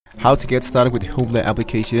How to get started with the Joomla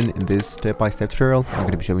application. In this step-by-step tutorial, I'm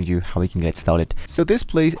going to be showing you how we can get started. So this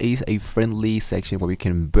place is a friendly section where we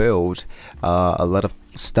can build a lot of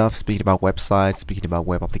stuff, speaking about websites, speaking about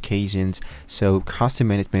web applications. So custom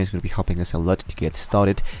management is going to be helping us a lot to get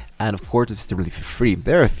started, and of course it's really for free.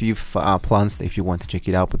 There are a few plans if you want to check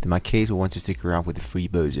it out, but in my case we want to stick around with the free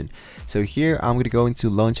version. So here I'm going to go into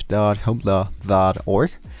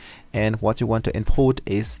launch.joomla.org, and what you want to import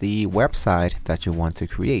is the website that you want to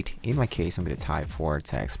create. In my case, I'm going to type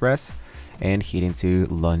Forte Express and hit into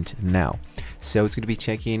launch now. So it's going to be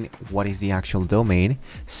checking what is the actual domain.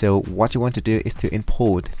 So what you want to do is to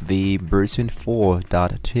import the version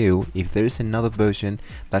 4.2. If there is another version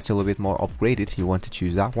that's a little bit more upgraded, you want to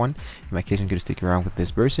choose that one. In my case, I'm going to stick around with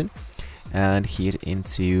this version and hit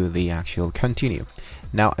into the actual continue.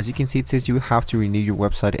 Now, as you can see, it says you have to renew your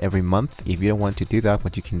website every month. If you don't want to do that,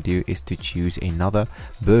 what you can do is to choose another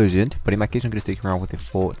version, but in my case I'm going to stick around with the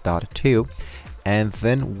 4.2. and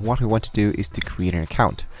then what we want to do is to create an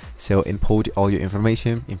account. So import all your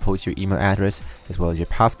information, import your email address as well as your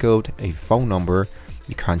passcode, a phone number,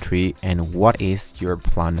 your country, and what is your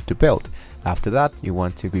plan to build. After that, you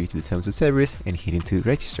want to agree to the terms of service and hit into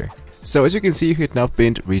register. So as you can see, you have now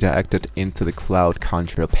been redirected into the cloud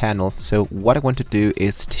control panel. So what I want to do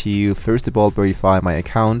is to first of all verify my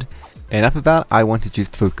account, and after that I want to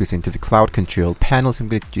just focus into the cloud control panel. So I'm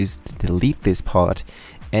going to just delete this part,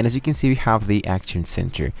 and as you can see, we have the action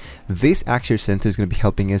center. This action center is going to be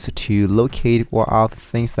helping us to locate what are the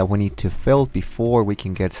things that we need to fill before we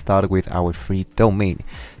can get started with our free domain.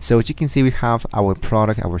 So as you can see, we have our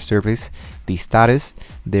product, our service, the status,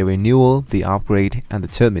 the renewal, the upgrade, and the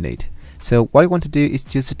terminate. So what I want to do is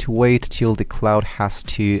just to wait till the cloud has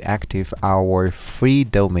to active our free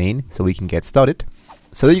domain so we can get started.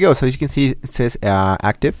 So there you go. So as you can see, it says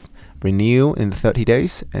active, renew in 30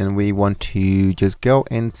 days, and we want to just go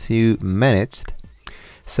into managed.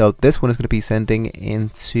 So this one is going to be sending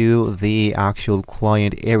into the actual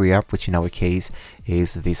client area, which in our case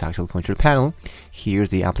is this actual control panel.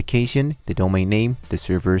 Here's the application, the domain name, the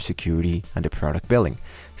server, security, and the product billing.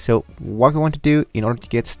 So what we want to do in order to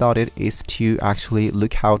get started is to actually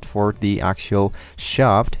look out for the actual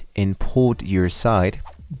shop, import your site.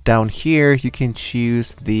 Down here you can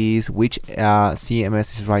choose which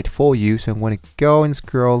CMS is right for you. So I'm going to go and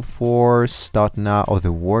scroll for Start Now or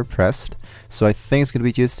the WordPress. So I think it's going to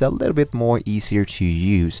be just a little bit more easier to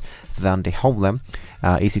use than the Joomla,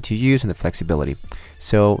 easy to use and the flexibility.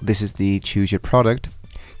 So this is the choose your product,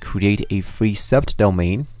 create a free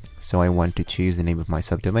subdomain. So I want to choose the name of my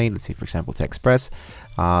subdomain. Let's say, for example,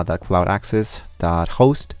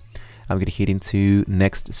 express.cloudaccess.host. I'm going to hit into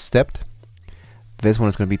next step. This one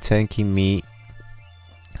is going to be taking me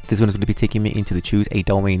into the choose a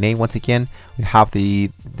domain name. Once again, we have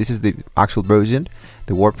this is the actual version,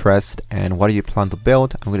 the WordPress, and what do you plan to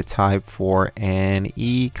build? I'm going to type for an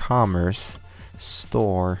e-commerce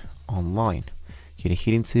store online. You're going to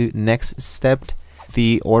hit into next step.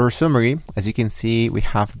 The order summary, as you can see, we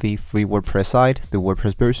have the free WordPress site, the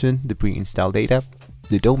WordPress version, the pre-installed data,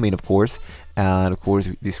 the domain of course, and of course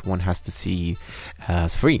this one has to see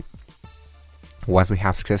as free. Once we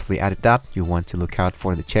have successfully added that, you want to look out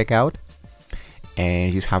for the checkout, and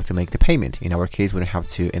you just have to make the payment. In our case, we don't have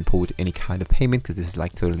to import any kind of payment because this is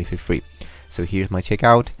like totally for free. So here's my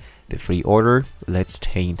checkout, the free order. Let's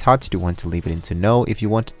stay in touch. Do you want to leave it into no if you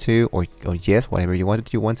wanted to, or yes, whatever you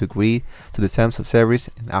wanted. You want to agree to the terms of service,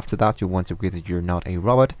 and after that you want to agree that you're not a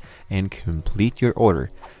robot and complete your order.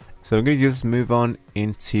 So I'm going to just move on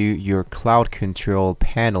into your cloud control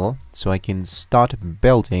panel so I can start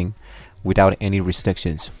building without any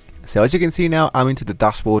restrictions. So as you can see now, I'm into the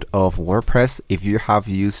dashboard of WordPress. If you have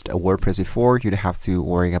used a WordPress before, you don't have to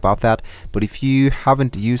worry about that. But if you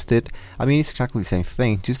haven't used it, I mean, it's exactly the same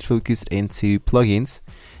thing. Just focus into plugins.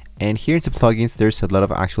 And here into plugins, there's a lot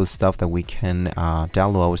of actual stuff that we can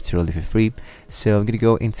download totally for free. So I'm going to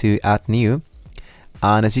go into add new.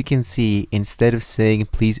 And as you can see, instead of saying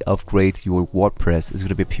please upgrade your WordPress, it's going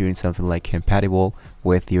to be appearing something like compatible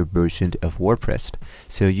with your version of WordPress.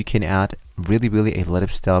 So you can add really a lot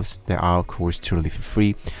of stuff that are of course totally for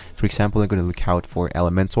free. For example, I'm going to look out for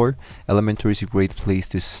Elementor. Elementor is a great place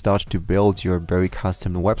to start to build your very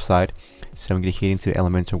custom website. So I'm going to hit into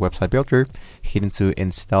Elementor website builder, hit into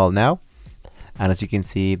install now. And as you can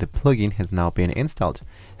see, the plugin has now been installed.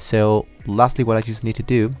 So lastly, what I just need to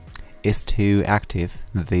do is to active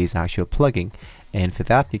this actual plugin, and for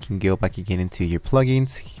that you can go back again into your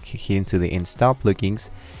plugins, hit into the install plugins,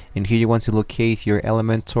 and here you want to locate your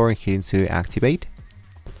Elementor and hit into activate,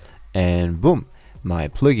 and boom, my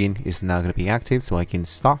plugin is now going to be active, so I can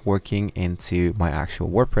start working into my actual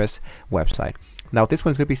WordPress website. Now this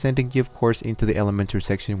one's going to be sending you, of course, into the Elementor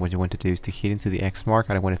section. What you want to do is to hit into the X mark.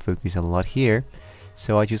 I don't want to focus a lot here,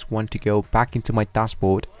 so I just want to go back into my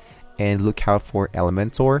dashboard and look out for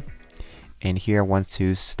Elementor. And here I want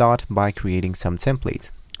to start by creating some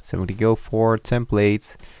templates. So I'm going to go for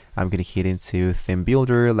templates. I'm going to hit into theme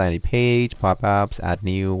builder, landing page, pop-ups, add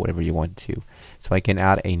new, whatever you want to. So I can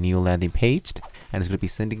add a new landing page, and it's going to be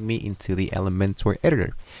sending me into the Elementor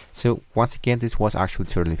editor. So once again, this was actually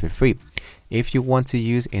totally for free. If you want to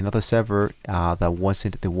use another server that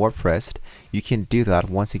wasn't the WordPress, you can do that.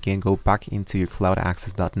 Once again, go back into your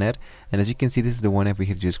cloudaccess.net, and as you can see, this is the one that we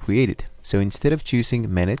have just created. So instead of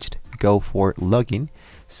choosing managed, go for login.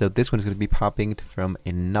 So this one is going to be popping from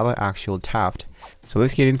another actual tab. So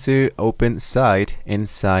let's get into open site.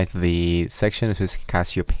 Inside the section which is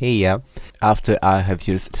Cassiopeia, after I have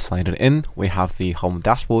just signed it in, we have the home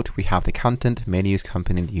dashboard, we have the content, menus,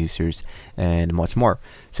 component, users, and much more.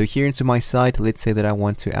 So here into my site, let's say that I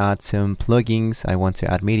want to add some plugins, I want to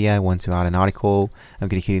add media, I want to add an article. I'm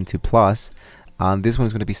going to hit into plus, and this one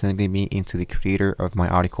is going to be sending me into the creator of my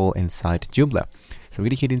article inside Joomla. So I'm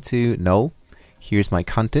going to hit into no. Here's my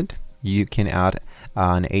content. You can add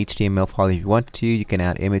an HTML file if you want to. You can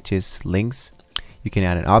add images, links. You can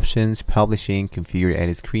add an options, publishing, configure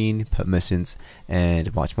edit screen, permissions,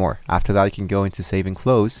 and much more. After that, you can go into save and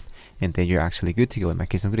close, and then you're actually good to go. In my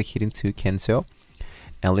case, I'm going to hit into cancel,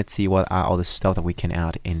 and let's see what are all the stuff that we can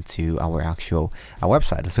add into our actual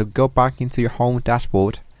website. So go back into your home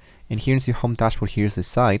dashboard. And here's your home dashboard, here's the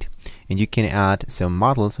site, and you can add some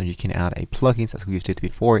models, or you can add a plugins as we did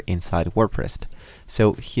before inside WordPress.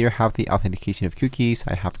 So here I have the authentication of cookies,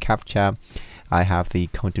 I have CAPTCHA, I have the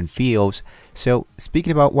content fields. So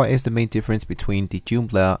speaking about what is the main difference between the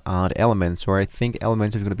Joomla and Elementor, I think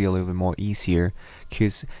Elementor is going to be a little bit more easier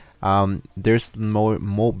because there's more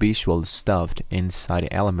visual stuff inside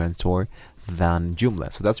Elementor than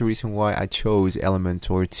Joomla. So that's the reason why I chose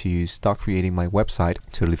Elementor to start creating my website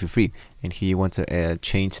totally for free. And here you want to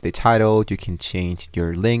change the title, you can change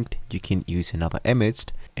your link, you can use another image,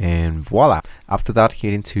 and voila. After that,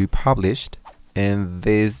 hit into published, and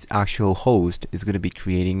this actual host is going to be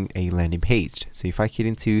creating a landing page. So if I hit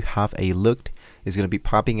into have a look, it's going to be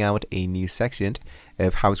popping out a new section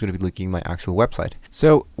of how it's going to be looking my actual website.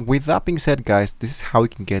 So with that being said, guys, this is how you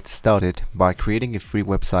can get started by creating a free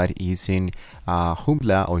website using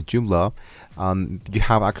Joomla or Joomla. You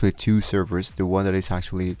have actually two servers, the one that is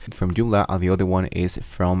actually from Joomla and the other one is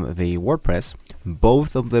from the WordPress.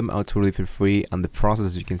 Both of them are totally for free, and the process,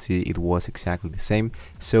 as you can see, it was exactly the same.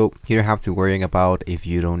 So you don't have to worry about if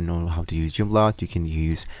you don't know how to use Joomla, you can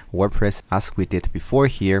use WordPress as we did before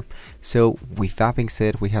here. So with that being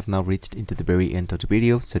said, we have now reached into the very end of the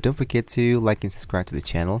video. So don't forget to like and subscribe to the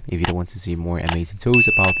channel if you don't want to see more amazing tools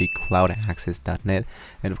about the cloudaccess.net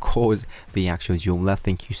and of course the actual Joomla.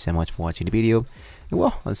 Thank you so much for watching the video, and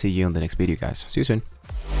well, I'll see you on the next video, guys. See you soon.